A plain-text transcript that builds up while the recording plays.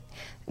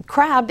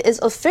crab is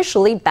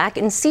officially back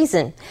in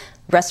season.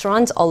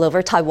 Restaurants all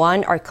over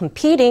Taiwan are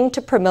competing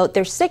to promote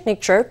their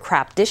signature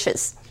crab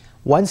dishes.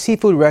 One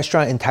seafood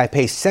restaurant in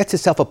Taipei sets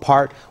itself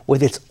apart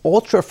with its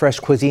ultra-fresh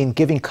cuisine,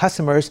 giving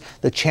customers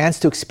the chance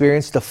to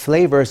experience the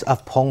flavors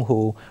of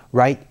Penghu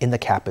right in the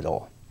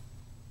capital.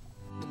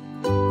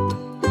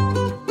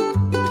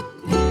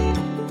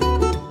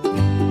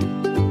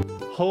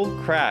 Whole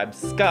crabs,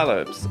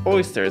 scallops,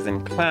 oysters,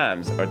 and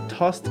clams are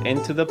tossed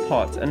into the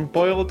pot and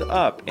boiled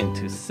up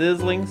into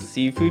sizzling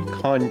seafood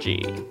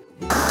congee.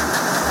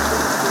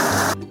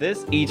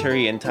 This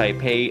eatery in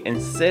Taipei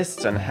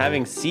insists on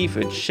having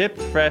seafood shipped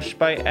fresh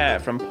by air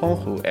from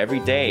Penghu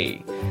every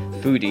day.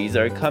 Foodies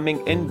are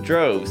coming in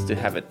droves to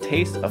have a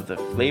taste of the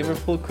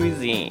flavorful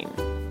cuisine.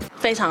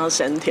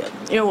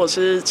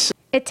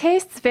 It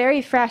tastes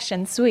very fresh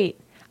and sweet.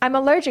 I'm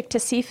allergic to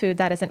seafood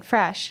that isn't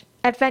fresh.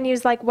 At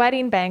venues like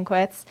wedding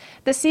banquets,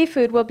 the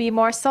seafood will be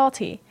more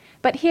salty,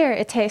 but here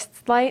it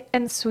tastes light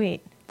and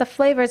sweet. The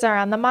flavors are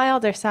on the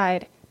milder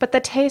side, but the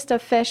taste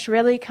of fish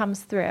really comes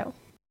through.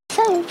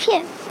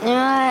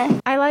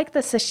 I like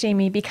the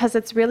sashimi because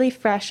it's really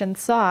fresh and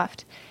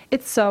soft.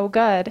 It's so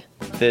good.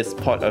 This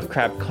pot of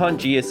crab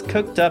congee is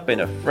cooked up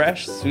in a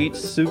fresh, sweet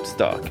soup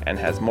stock and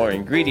has more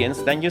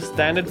ingredients than your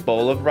standard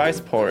bowl of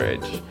rice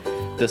porridge.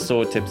 The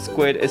sword-tipped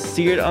squid is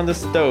seared on the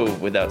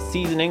stove without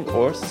seasoning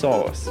or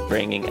sauce,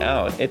 bringing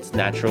out its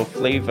natural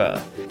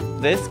flavor.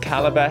 This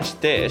calabash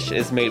dish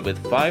is made with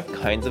 5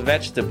 kinds of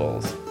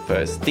vegetables,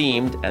 first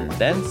steamed and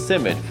then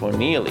simmered for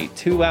nearly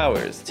 2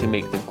 hours to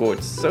make the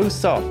gourd so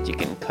soft you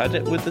can cut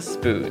it with a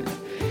spoon.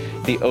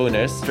 The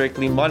owner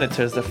strictly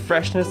monitors the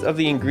freshness of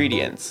the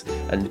ingredients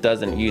and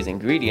doesn't use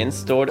ingredients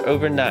stored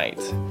overnight.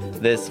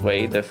 This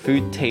way, the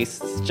food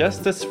tastes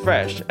just as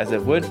fresh as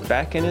it would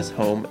back in his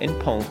home in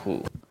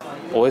Penghu.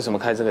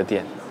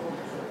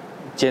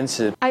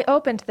 I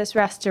opened this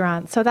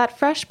restaurant so that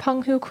fresh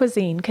Penghu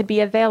cuisine could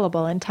be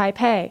available in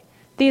Taipei.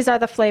 These are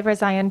the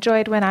flavors I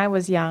enjoyed when I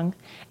was young,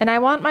 and I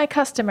want my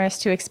customers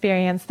to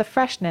experience the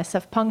freshness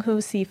of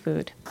Penghu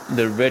seafood.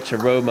 The rich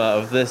aroma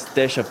of this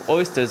dish of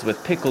oysters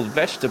with pickled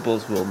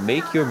vegetables will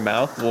make your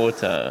mouth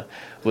water.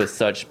 With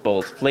such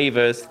bold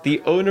flavors,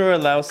 the owner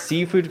allows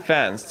seafood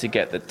fans to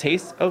get the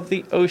taste of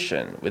the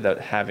ocean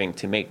without having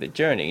to make the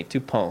journey to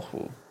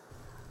Penghu.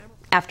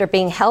 After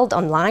being held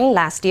online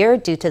last year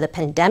due to the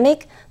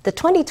pandemic, the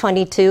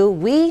 2022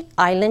 Wee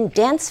Island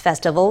Dance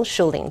Festival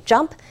Shuling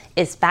Jump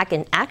is back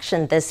in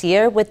action this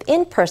year with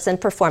in-person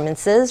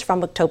performances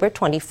from October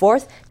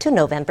 24th to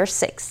November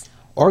 6th.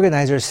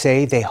 Organizers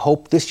say they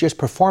hope this year's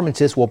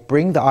performances will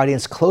bring the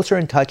audience closer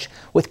in touch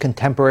with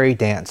contemporary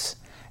dance.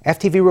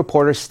 FTV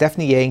reporter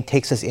Stephanie Yang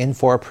takes us in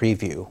for a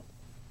preview.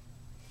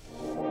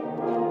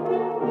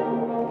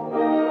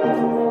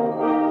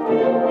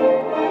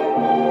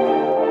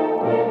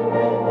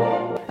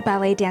 A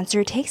ballet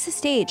dancer takes the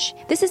stage.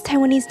 This is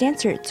Taiwanese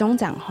dancer Zhong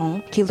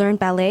Jianghong. He learned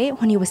ballet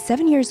when he was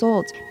 7 years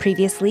old.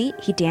 Previously,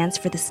 he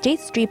danced for the State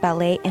Street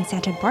Ballet in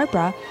Santa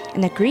Barbara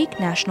and the Greek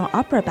National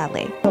Opera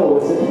Ballet.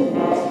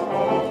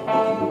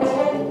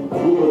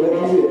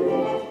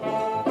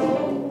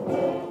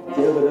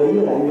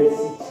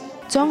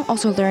 Zhong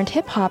also learned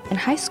hip-hop in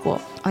high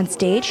school. On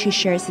stage, he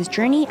shares his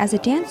journey as a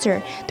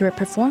dancer through a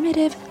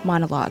performative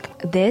monologue.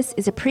 This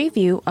is a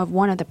preview of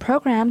one of the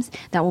programs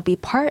that will be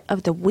part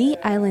of the Wee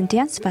Island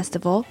Dance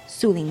Festival,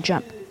 Shuling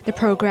Jump. The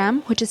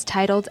program, which is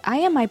titled I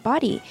Am My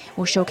Body,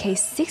 will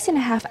showcase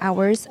 6.5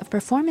 hours of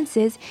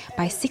performances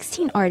by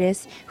 16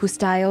 artists whose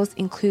styles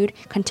include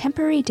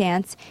contemporary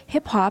dance,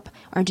 hip-hop,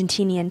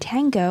 Argentinian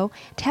tango,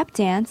 tap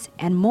dance,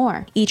 and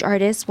more. Each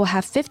artist will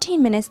have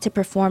 15 minutes to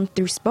perform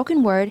through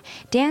spoken word,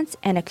 dance,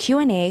 and a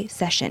Q&A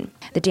session.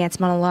 The dance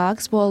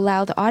monologues will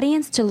allow the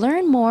audience to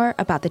learn more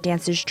about the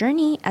dancer's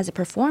journey as a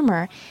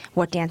performer,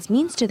 what dance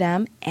means to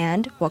them,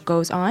 and what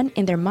goes on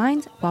in their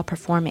minds while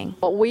performing.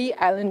 Wee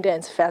Island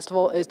Dance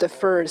Festival is the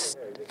first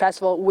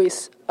festival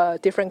with a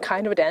different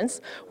kind of dance.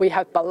 We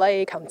have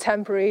ballet,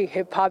 contemporary,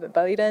 hip-hop, and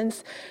belly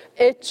dance.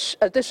 Each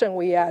edition,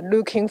 we are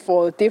looking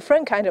for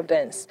different kind of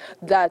dance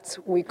that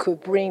we could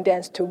bring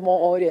dance to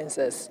more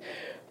audiences.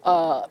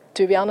 To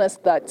be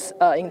honest, that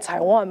in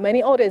Taiwan,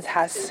 many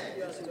audiences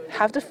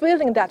have the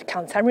feeling that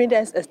contemporary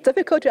dance is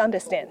difficult to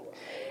understand.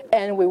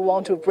 And we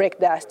want to break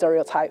that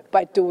stereotype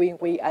by doing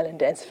Wee Island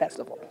Dance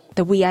Festival.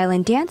 The Wee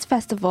Island Dance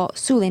Festival,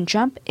 Shuling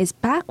Jump, is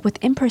back with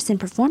in-person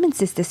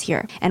performances this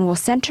year and will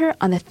center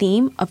on the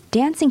theme of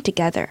dancing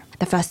together.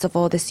 The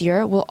festival this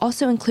year will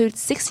also include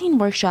 16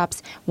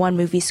 workshops, 1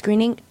 movie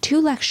screening, 2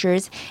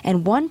 lectures,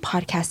 and 1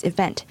 podcast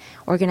event.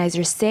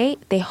 Organizers say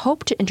they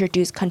hope to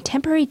introduce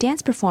contemporary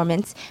dance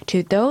performance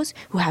to those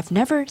who have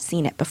never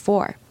seen it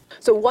before.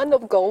 So one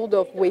of the goals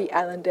of Wee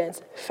Island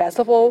Dance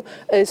Festival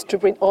is to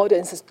bring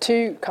audiences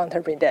to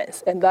contemporary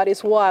dance. And that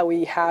is why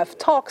we have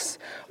talks,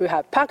 we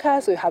have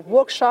podcasts, we have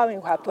workshops,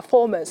 and we have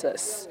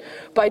performances.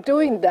 By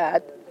doing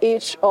that,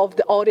 each of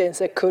the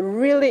audiences could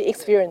really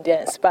experience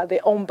dance by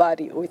their own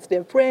body, with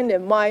their brain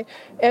and mind,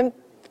 and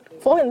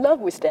fall in love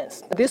with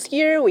dance. This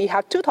year we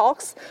have 2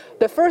 talks.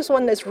 The first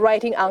one is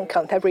writing on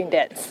contemporary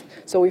dance.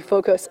 So we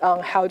focus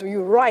on how do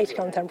you write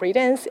contemporary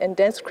dance and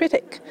dance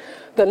critic.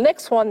 The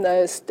next one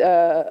is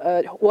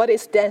what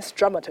is dance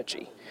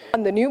dramaturgy.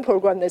 And the new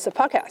program is a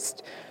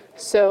podcast.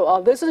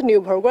 So this is a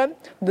new program.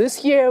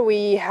 This year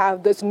we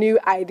have this new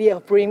idea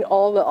of bringing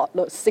all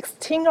the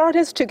 16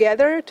 artists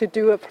together to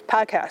do a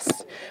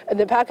podcast. And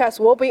the podcast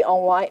will be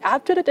online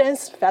after the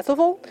dance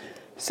festival.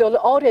 So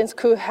the audience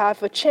could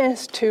have a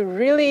chance to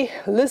really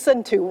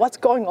listen to what's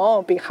going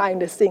on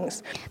behind the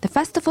scenes. The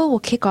festival will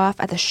kick off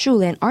at the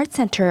Shulin Art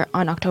Center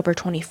on October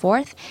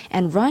 24th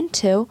and run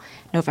till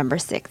November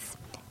 6th.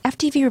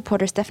 FTV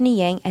reporter Stephanie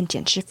Yang and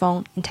Jian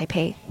Shifeng in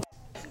Taipei.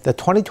 The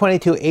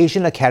 2022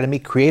 Asian Academy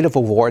Creative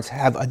Awards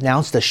have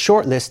announced a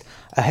shortlist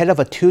ahead of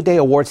a 2-day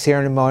award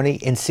ceremony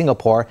in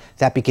Singapore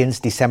that begins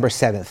December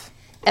 7th.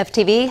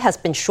 FTV has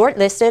been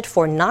shortlisted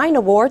for 9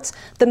 awards,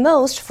 the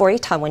most for a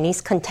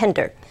Taiwanese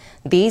contender.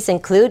 These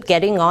include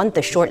getting on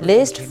the short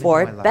list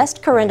for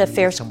Best Current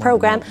Affairs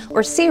Program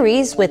or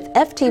Series with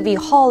FTV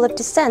Hall of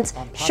Dissent's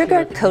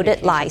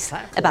Sugar-Coated Lies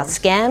about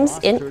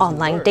scams in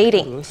online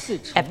dating.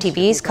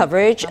 FTV's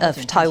coverage of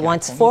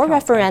Taiwan's 4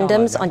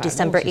 referendums on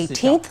December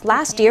 18th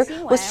last year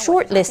was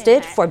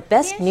shortlisted for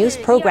Best News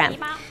Program.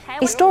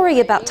 A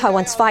story about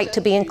Taiwan's fight to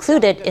be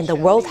included in the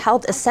World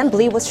Health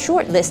Assembly was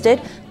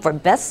shortlisted for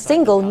Best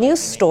Single News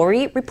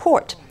Story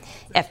Report.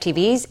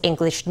 FTV's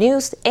English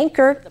news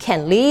anchor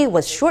Ken Lee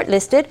was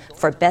shortlisted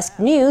for Best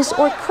News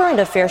or Current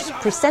Affairs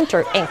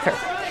Presenter Anchor.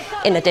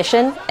 In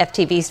addition,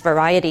 FTV's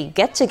Variety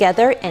Get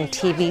Together and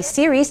TV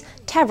series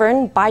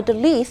Tavern by the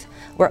Leaf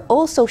were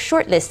also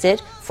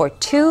shortlisted for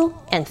 2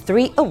 and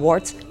 3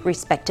 awards,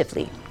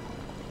 respectively.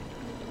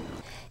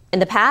 In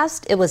the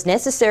past, it was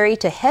necessary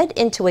to head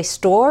into a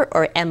store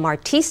or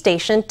MRT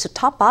station to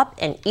top up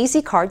an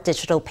EasyCard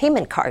digital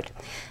payment card.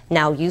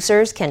 Now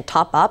users can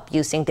top up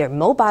using their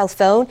mobile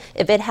phone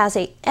if it has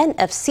a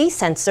NFC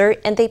sensor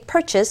and they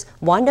purchase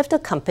one of the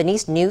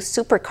company's new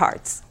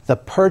supercards. The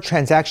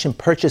per-transaction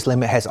purchase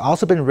limit has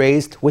also been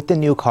raised with the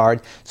new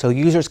card, so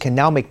users can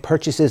now make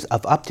purchases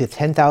of up to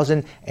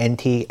 10,000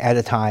 NT at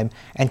a time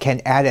and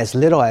can add as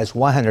little as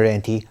 100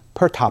 NT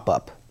per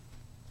top-up.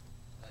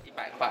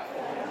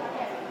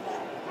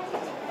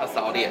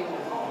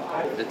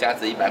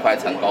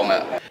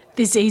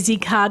 This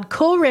EasyCard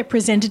core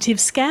representative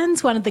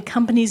scans one of the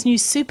company's new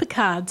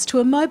supercards to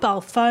a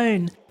mobile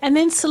phone and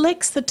then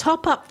selects the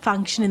top-up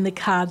function in the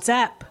card's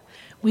app.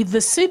 With the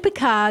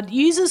supercard,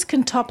 users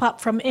can top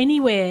up from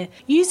anywhere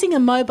using a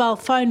mobile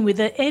phone with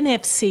an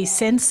NFC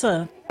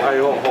sensor.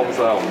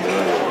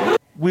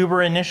 We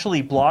were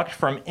initially blocked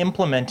from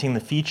implementing the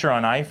feature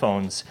on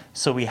iPhones,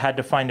 so we had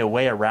to find a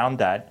way around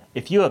that.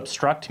 If you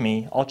obstruct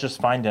me, I'll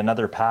just find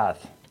another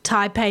path.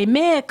 Taipei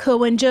Mayor Ke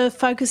Wen-je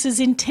focuses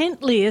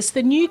intently as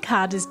the new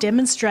card is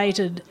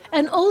demonstrated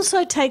and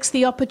also takes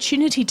the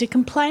opportunity to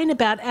complain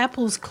about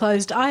Apple's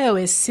closed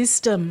iOS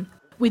system.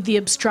 With the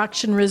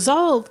obstruction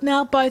resolved,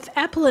 now both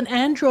Apple and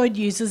Android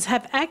users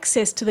have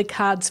access to the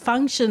card's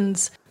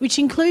functions, which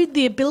include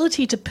the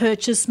ability to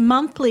purchase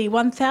monthly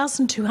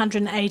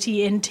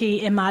 1,280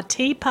 NT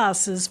MRT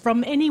passes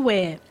from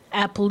anywhere.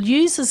 Apple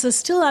users are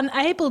still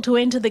unable to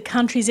enter the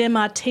country's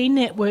MRT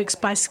networks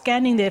by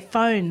scanning their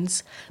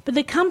phones, but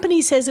the company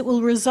says it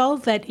will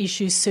resolve that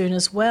issue soon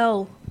as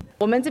well.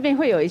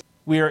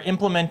 We are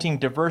implementing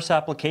diverse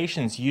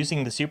applications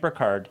using the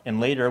supercard, and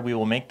later we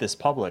will make this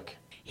public.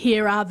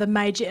 Here are the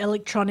major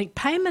electronic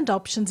payment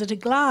options at a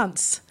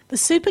glance. The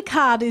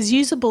supercard is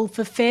usable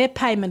for fare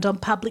payment on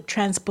public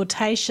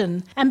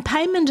transportation and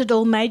payment at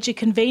all major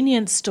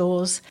convenience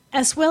stores,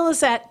 as well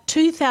as at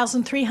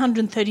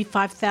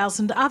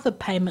 2,335,000 other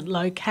payment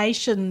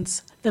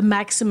locations. The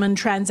maximum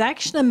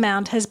transaction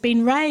amount has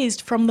been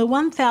raised from the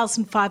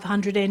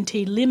 1,500 NT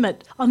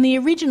limit on the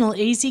original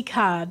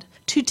EasyCard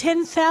to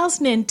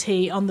 10,000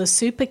 NT on the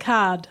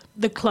supercard.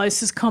 The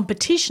closest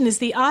competition is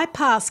the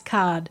iPass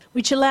card,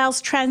 which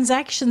allows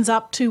transactions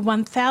up to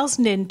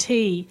 1,000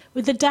 NT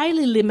with a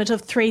daily limit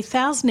of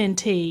 3,000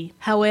 NT.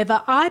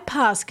 However,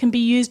 iPass can be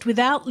used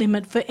without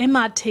limit for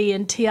MRT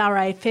and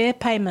TRA fare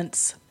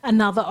payments.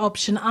 Another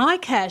option,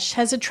 iCash,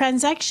 has a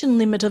transaction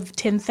limit of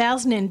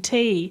 10,000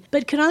 NT,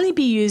 but can only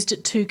be used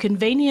at 2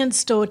 convenience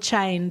store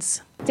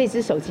chains.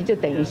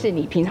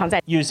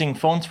 Using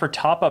phones for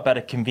top-up at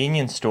a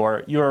convenience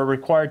store, you are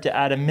required to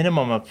add a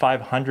minimum of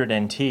 500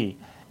 NT.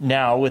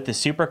 Now, with the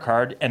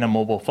supercard and a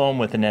mobile phone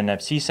with an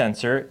NFC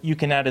sensor, you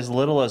can add as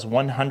little as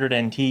 100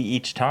 NT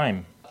each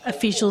time.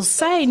 Officials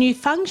say new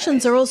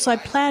functions are also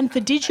planned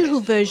for digital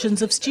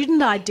versions of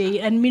student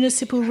ID and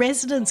municipal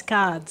residence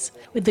cards.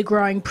 With the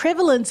growing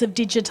prevalence of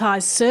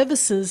digitised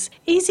services,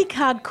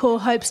 EasyCard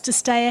Core hopes to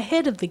stay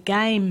ahead of the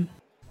game.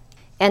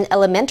 An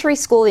elementary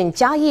school in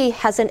Jiayi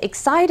has an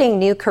exciting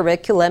new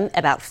curriculum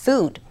about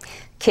food.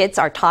 Kids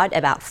are taught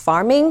about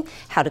farming,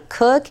 how to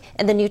cook,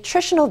 and the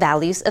nutritional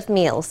values of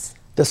meals.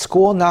 The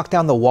school knocked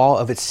down the wall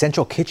of its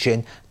central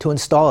kitchen to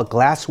install a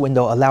glass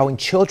window allowing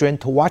children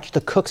to watch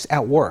the cooks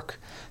at work.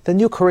 The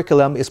new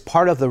curriculum is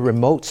part of the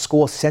Remote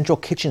School Central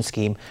Kitchen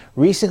scheme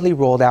recently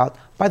rolled out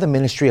by the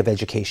Ministry of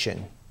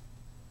Education.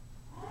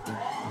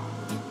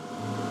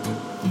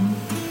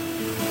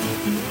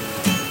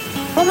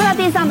 我看到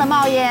地上的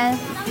冒烟，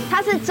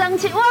它是蒸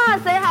汽。哇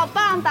塞，好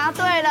棒，答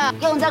对了！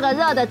用这个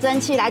热的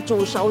蒸汽来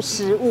煮熟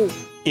食物。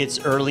 It's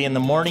early in the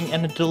morning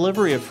and a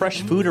delivery of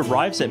fresh food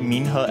arrives at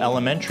Minhe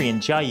Elementary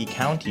in Jiayi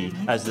County.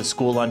 As the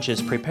school lunch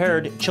is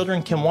prepared,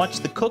 children can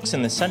watch the cooks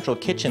in the central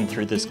kitchen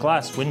through this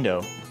glass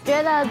window.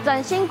 觉得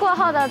整新过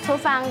后的厨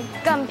房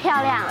更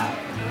漂亮了，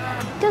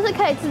就是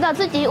可以知道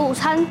自己午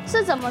餐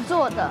是怎么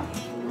做的。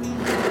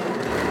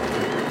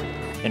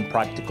 And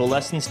practical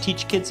lessons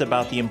teach kids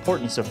about the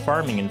importance of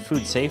farming and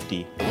food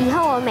safety. 以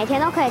后我每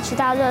天都可以吃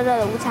到热热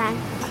的午餐。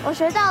我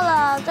学到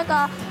了这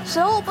个食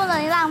物不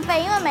能浪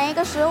费，因为每一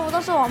个食物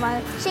都是我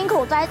们辛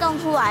苦栽种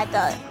出来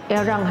的。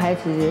要让孩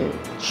子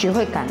学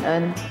会感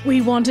恩。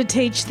 We want to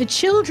teach the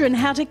children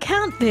how to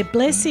count their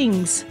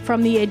blessings,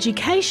 from the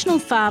educational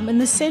farm and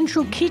the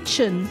central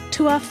kitchen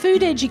to our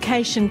food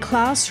education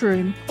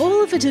classroom.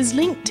 All of it is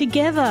linked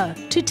together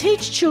to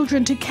teach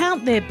children to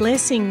count their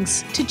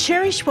blessings, to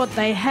cherish what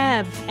they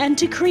have, and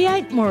to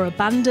create more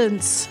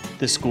abundance.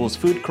 The school's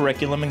food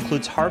curriculum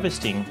includes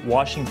harvesting,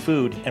 washing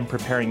food, and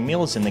preparing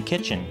meals in the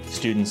kitchen.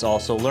 Students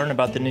also learn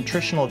about the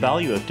nutritional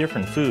value of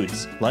different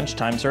foods.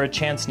 Lunchtimes are a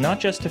chance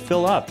not just to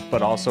fill up,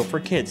 but also for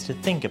kids to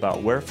think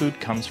about where food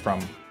comes from.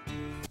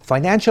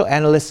 Financial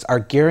analysts are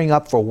gearing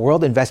up for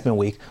World Investment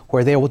Week,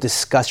 where they will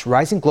discuss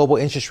rising global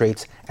interest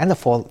rates and the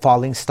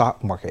falling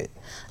stock market.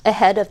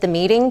 Ahead of the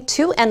meeting,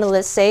 two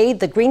analysts say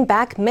the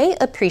greenback may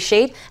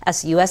appreciate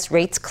as U.S.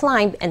 rates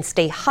climb and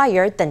stay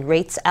higher than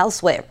rates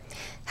elsewhere.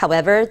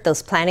 However,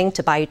 those planning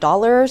to buy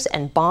dollars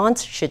and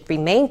bonds should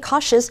remain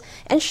cautious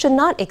and should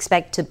not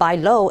expect to buy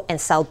low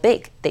and sell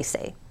big, they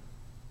say.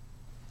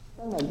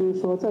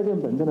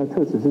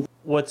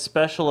 What's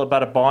special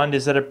about a bond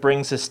is that it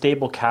brings a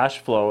stable cash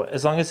flow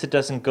as long as it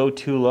doesn't go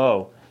too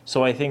low.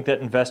 So I think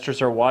that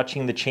investors are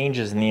watching the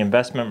changes in the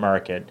investment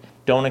market.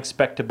 Don't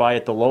expect to buy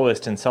at the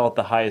lowest and sell at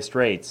the highest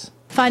rates.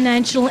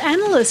 Financial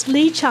analyst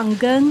Lee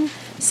Chang-gung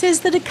says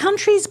that a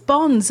country's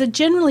bonds are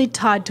generally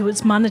tied to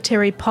its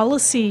monetary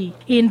policy.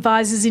 He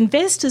advises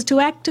investors to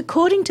act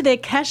according to their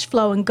cash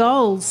flow and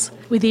goals.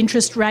 With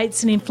interest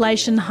rates and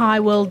inflation high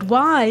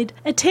worldwide,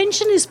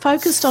 attention is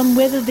focused on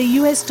whether the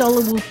US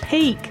dollar will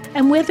peak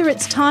and whether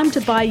it's time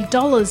to buy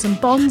dollars and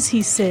bonds,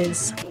 he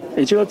says.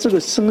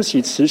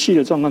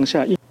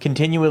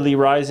 Continually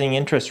rising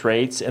interest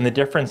rates and the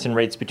difference in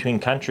rates between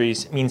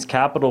countries means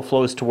capital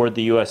flows toward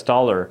the US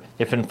dollar.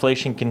 If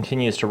inflation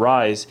continues to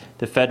rise,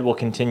 the Fed will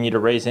continue to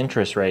raise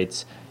interest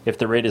rates. If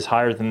the rate is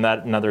higher than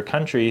that in other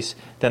countries,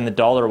 then the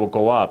dollar will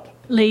go up.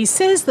 Lee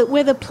says that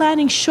whether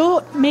planning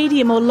short,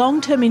 medium or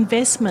long-term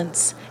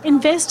investments,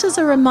 investors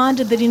are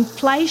reminded that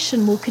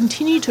inflation will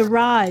continue to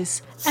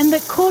rise and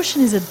that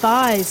caution is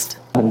advised.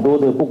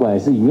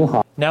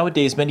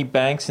 Nowadays, many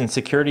banks and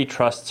security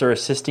trusts are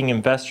assisting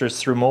investors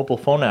through mobile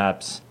phone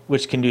apps,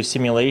 which can do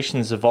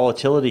simulations of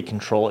volatility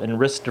control and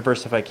risk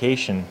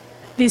diversification.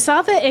 This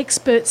other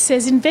expert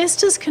says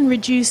investors can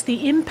reduce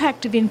the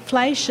impact of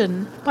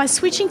inflation by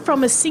switching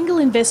from a single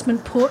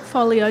investment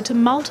portfolio to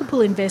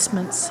multiple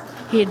investments.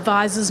 He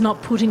advises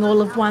not putting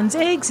all of one's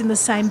eggs in the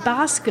same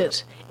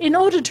basket in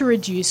order to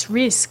reduce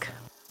risk.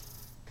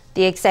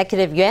 The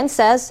executive yuan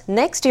says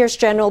next year's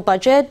general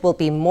budget will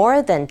be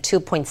more than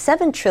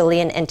 2.7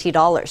 trillion NT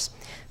dollars.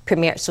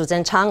 Premier Su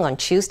Tseng-chang on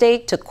Tuesday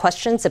took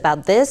questions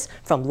about this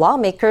from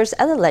lawmakers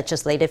at the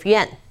legislative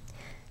yuan.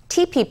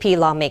 TPP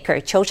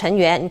lawmaker Qiu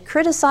Chen-yuan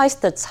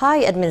criticized the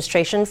Tsai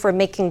administration for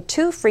making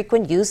too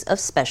frequent use of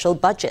special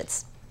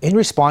budgets. In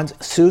response,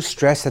 Su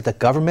stressed that the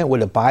government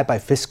would abide by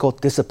fiscal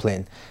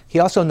discipline. He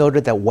also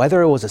noted that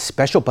whether it was a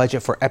special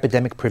budget for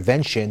epidemic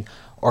prevention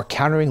or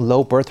countering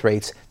low birth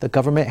rates, the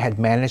government had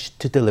managed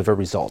to deliver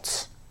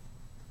results.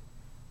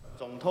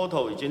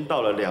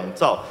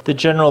 The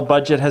general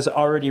budget has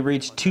already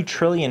reached 2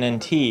 trillion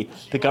NT.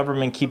 The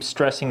government keeps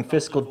stressing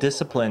fiscal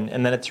discipline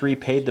and that it's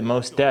repaid the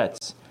most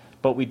debts.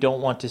 But we don't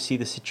want to see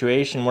the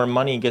situation where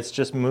money gets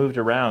just moved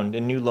around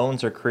and new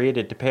loans are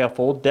created to pay off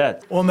old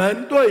debt.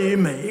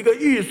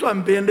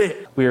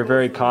 We are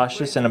very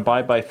cautious and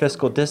abide by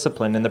fiscal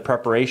discipline in the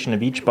preparation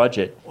of each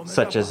budget,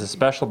 such as a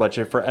special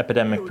budget for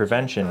epidemic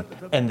prevention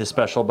and the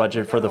special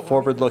budget for the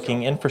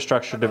forward-looking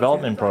infrastructure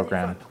development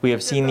program. We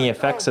have seen the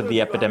effects of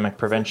the epidemic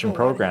prevention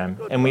program,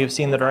 and we have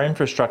seen that our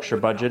infrastructure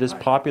budget is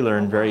popular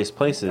in various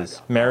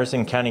places. Mayors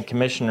and county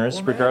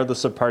commissioners,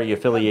 regardless of party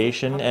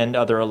affiliation, and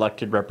other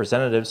elected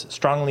representatives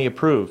strongly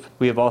approve.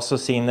 We have also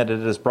seen that it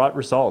has brought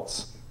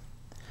results.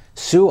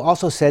 Su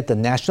also said the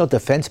national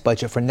defense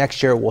budget for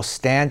next year will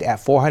stand at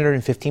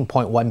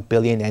 415.1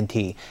 billion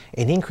NT,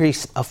 an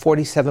increase of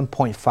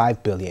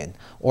 47.5 billion,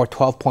 or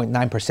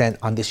 12.9%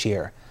 on this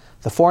year.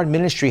 The foreign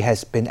ministry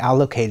has been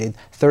allocated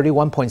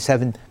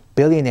 31.7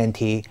 billion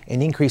NT,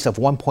 an increase of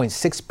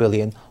 1.6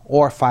 billion,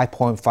 or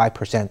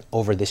 5.5%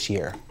 over this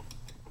year.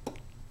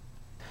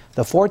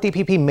 The 4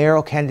 DPP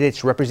mayoral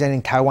candidates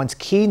representing Taiwan's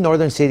key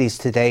northern cities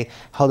today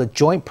held a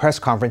joint press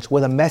conference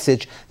with a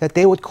message that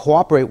they would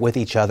cooperate with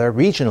each other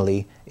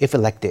regionally if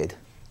elected.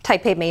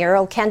 Taipei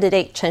mayoral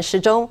candidate Chen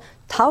Shizhong,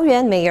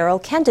 Taoyuan mayoral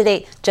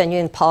candidate Zheng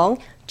Yunpeng,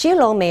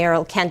 Keelung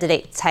mayoral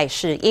candidate Cai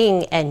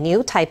Shiying, and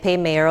new Taipei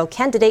mayoral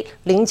candidate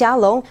Lin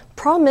Jialong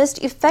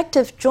promised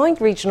effective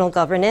joint regional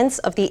governance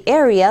of the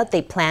area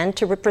they plan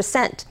to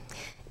represent.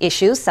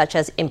 Issues such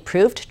as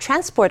improved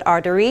transport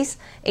arteries,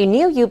 a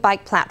new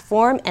U-Bike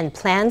platform, and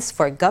plans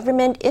for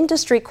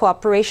government-industry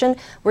cooperation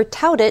were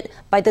touted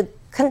by the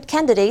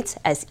candidates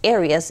as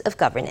areas of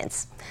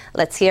governance.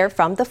 Let's hear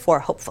from the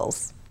 4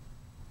 hopefuls.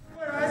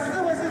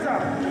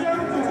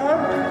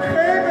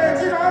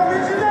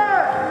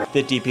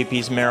 The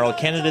DPP's mayoral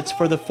candidates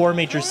for the 4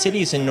 major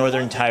cities in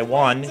northern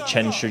Taiwan,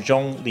 Chen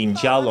Shizhong, Lin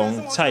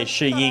Jialong, Cai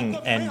Shiying,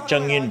 and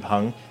Zheng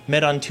Yunpeng,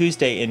 met on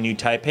Tuesday in New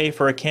Taipei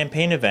for a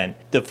campaign event.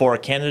 The 4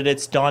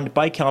 candidates donned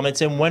bike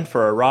helmets and went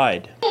for a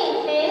ride.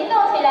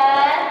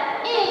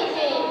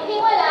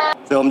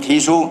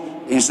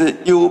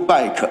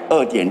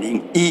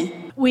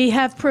 We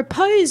have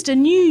proposed a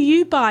new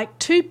U-Bike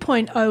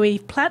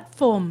 2.0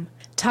 platform.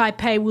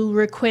 Taipei will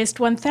request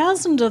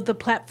 1,000 of the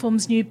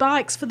platform's new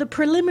bikes for the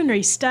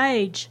preliminary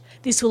stage.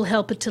 This will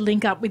help it to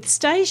link up with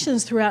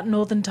stations throughout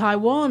northern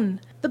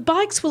Taiwan. The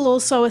bikes will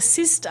also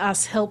assist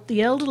us help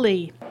the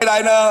elderly.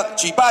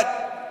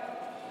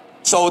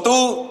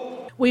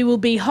 We will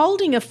be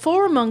holding a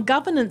forum on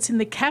governance in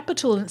the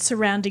capital and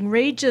surrounding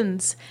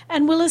regions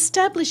and will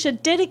establish a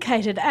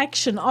dedicated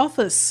action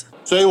office.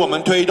 We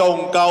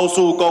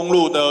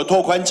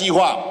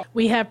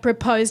have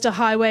proposed a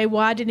highway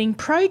widening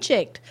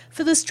project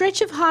for the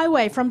stretch of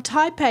highway from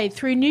Taipei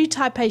through New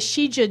Taipei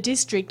Shizhe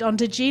district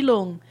onto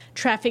Keelung.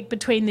 Traffic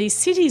between these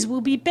cities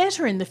will be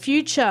better in the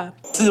future.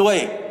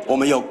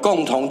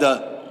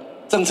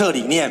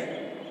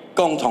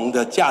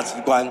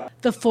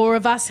 The 4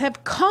 of us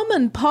have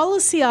common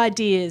policy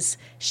ideas,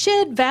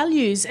 shared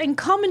values and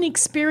common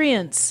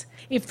experience.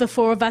 If the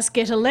 4 of us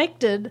get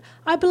elected,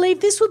 I believe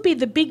this would be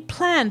the big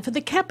plan for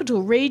the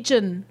capital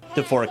region.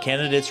 The 4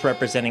 candidates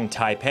representing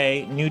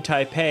Taipei, New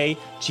Taipei,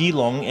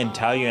 Keelung, and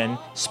Taoyuan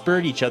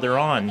spurred each other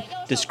on,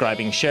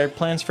 describing shared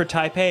plans for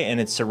Taipei and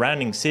its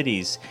surrounding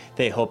cities.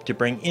 They hope to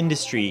bring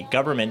industry,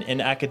 government,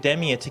 and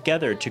academia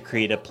together to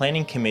create a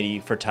planning committee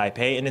for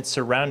Taipei and its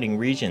surrounding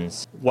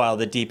regions. While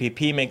the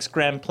DPP makes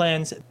grand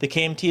plans, the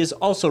KMT is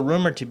also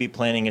rumored to be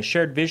planning a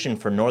shared vision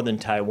for northern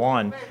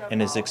Taiwan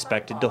and is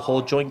expected to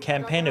hold joint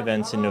campaign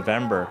events in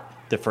November.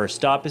 The first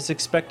stop is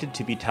expected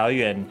to be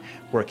Taoyuan,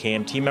 where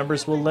KMT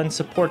members will lend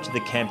support to the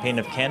campaign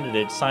of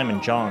candidate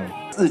Simon Zhang.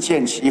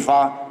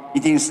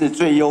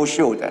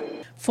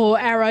 4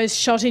 arrows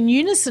shot in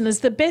unison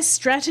is the best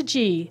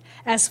strategy.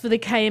 As for the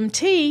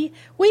KMT,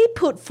 we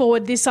put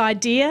forward this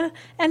idea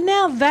and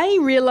now they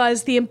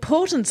realise the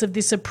importance of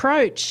this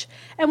approach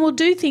and will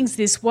do things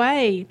this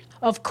way.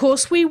 Of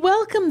course, we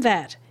welcome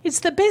that. It's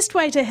the best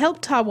way to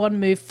help Taiwan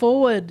move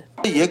forward.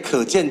 You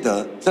can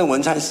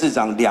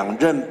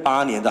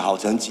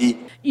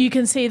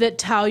see that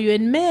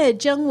Taoyuan Mayor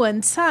Zheng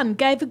Wen-san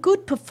gave a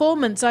good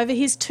performance over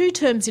his 2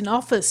 terms in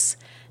office.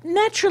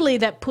 Naturally,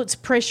 that puts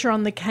pressure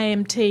on the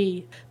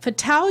KMT. For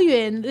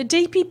Taoyuan, the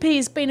DPP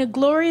has been a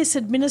glorious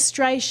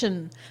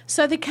administration,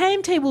 so the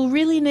KMT will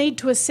really need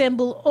to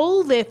assemble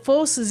all their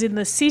forces in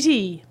the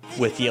city.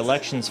 With the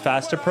elections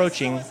fast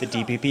approaching, the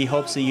DPP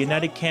hopes a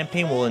united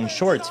campaign will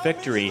ensure its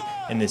victory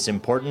in this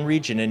important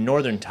region in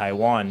northern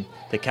Taiwan,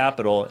 the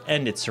capital,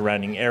 and its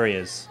surrounding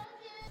areas.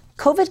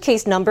 COVID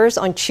case numbers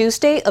on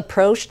Tuesday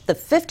approached the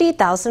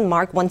 50,000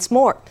 mark once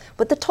more,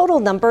 with the total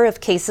number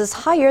of cases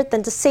higher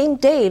than the same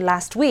day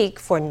last week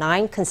for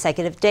 9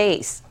 consecutive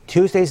days.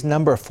 Tuesday's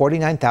number of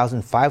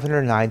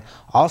 49,509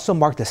 also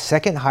marked the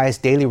second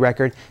highest daily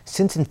record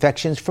since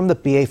infections from the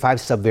BA.5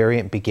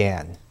 subvariant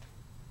began.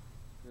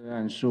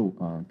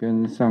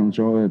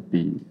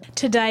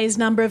 Today's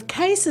number of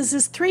cases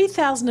is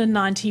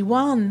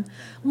 3,091,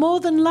 more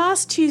than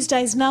last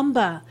Tuesday's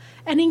number,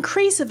 an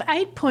increase of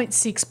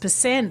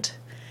 8.6%.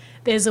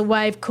 There's a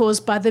wave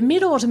caused by the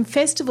Mid-Autumn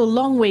Festival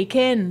long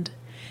weekend.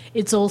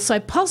 It's also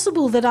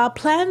possible that our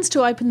plans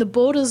to open the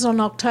borders on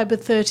October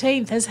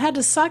 13th has had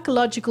a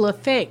psychological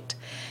effect,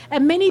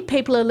 and many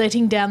people are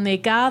letting down their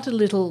guard a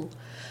little.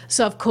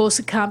 So of course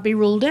it can't be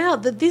ruled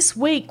out that this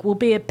week will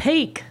be a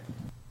peak.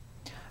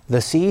 The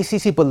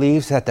CECC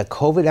believes that the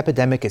COVID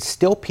epidemic is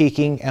still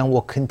peaking and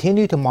will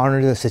continue to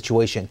monitor the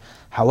situation.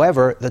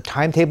 However, the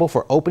timetable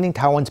for opening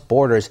Taiwan's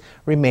borders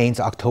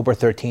remains October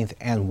 13th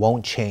and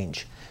won't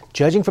change.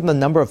 Judging from the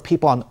number of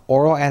people on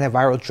oral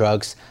antiviral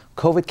drugs,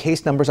 COVID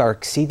case numbers are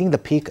exceeding the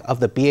peak of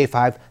the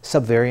BA.5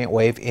 subvariant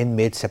wave in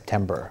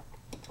mid-September.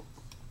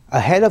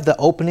 Ahead of the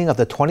opening of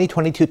the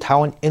 2022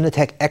 Taiwan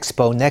Innotech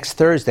Expo next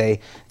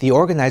Thursday, the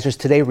organizers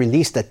today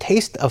released a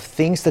taste of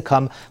things to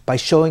come by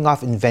showing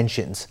off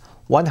inventions.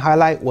 One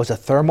highlight was a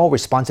thermal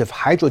responsive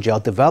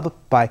hydrogel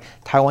developed by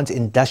Taiwan's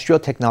Industrial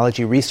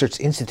Technology Research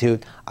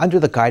Institute under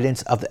the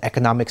guidance of the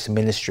Economics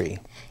Ministry.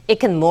 It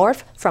can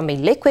morph from a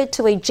liquid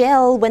to a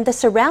gel when the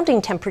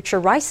surrounding temperature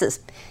rises.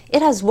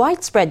 It has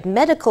widespread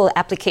medical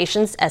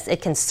applications as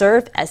it can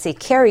serve as a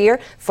carrier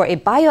for a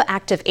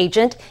bioactive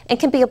agent and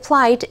can be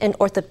applied in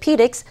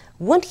orthopedics,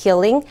 wound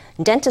healing,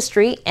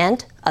 dentistry,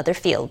 and other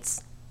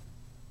fields.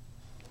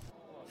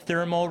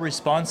 Thermal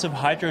responsive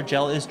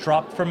hydrogel is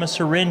dropped from a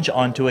syringe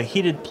onto a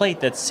heated plate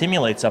that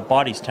simulates a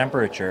body's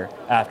temperature.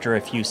 After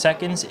a few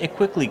seconds, it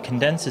quickly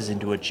condenses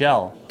into a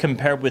gel.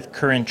 Compared with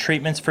current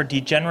treatments for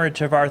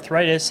degenerative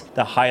arthritis,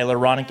 the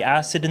hyaluronic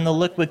acid in the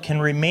liquid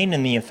can remain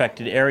in the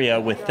affected area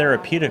with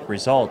therapeutic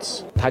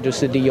results.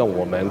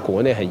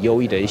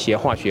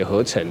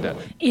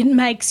 It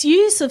makes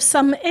use of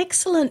some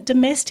excellent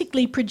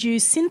domestically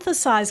produced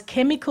synthesized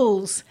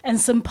chemicals and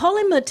some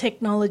polymer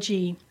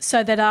technology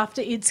so that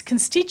after its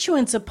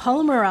constituents are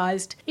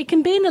polymerized, it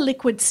can be in a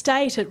liquid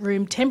state at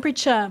room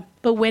temperature.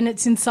 But when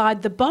it's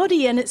inside the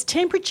body and its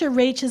temperature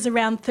reaches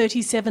around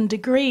 37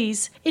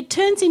 degrees, it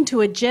turns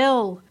into a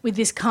gel. With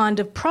this kind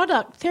of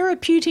product,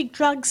 therapeutic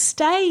drugs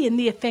stay in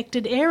the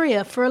affected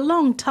area for a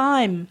long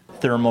time.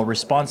 Thermal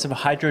responsive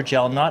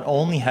hydrogel not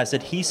only has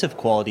adhesive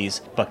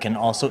qualities, but can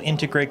also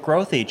integrate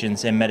growth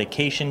agents and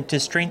medication to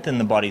strengthen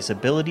the body's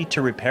ability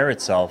to repair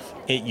itself.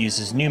 It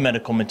uses new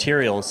medical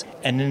materials,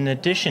 and in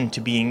addition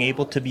to being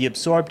able to be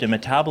absorbed and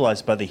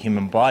metabolized by the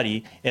human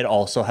body, it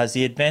also has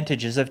the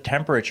advantages of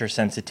temperature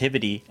sensitivity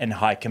and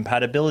high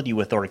compatibility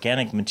with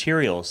organic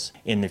materials.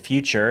 In the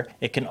future,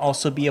 it can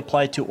also be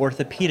applied to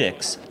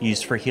orthopedics,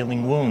 used for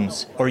healing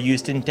wounds, or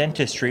used in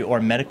dentistry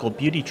or medical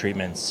beauty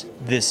treatments.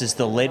 This is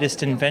the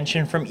latest invention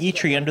from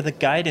ITRI under the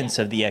guidance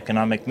of the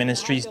Economic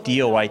Ministry's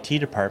DOIT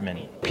department.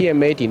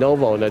 PMA de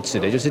novo 呢，指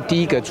的就是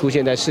第一个出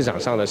现在市场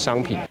上的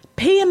商品。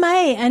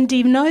 PMA and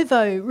de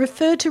novo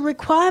refer to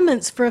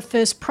requirements for a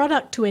first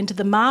product to enter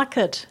the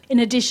market. In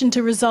addition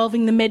to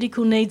resolving the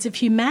medical needs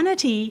of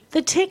humanity,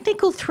 the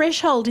technical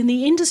threshold in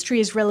the industry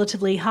is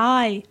relatively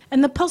high,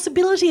 and the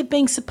possibility of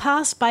being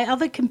surpassed by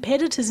other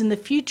competitors in the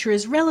future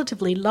is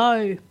relatively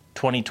low.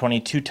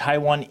 2022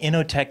 Taiwan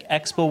Innotech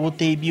Expo will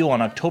debut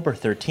on October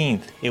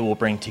 13th. It will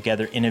bring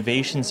together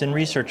innovations and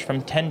research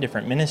from 10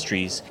 different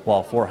ministries,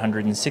 while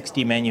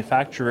 460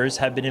 manufacturers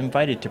have been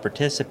invited to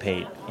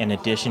participate. In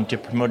addition to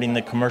promoting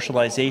the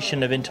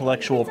commercialization of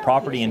intellectual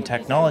property and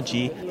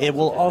technology, it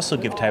will also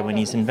give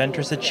Taiwanese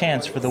inventors a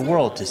chance for the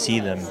world to see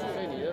them.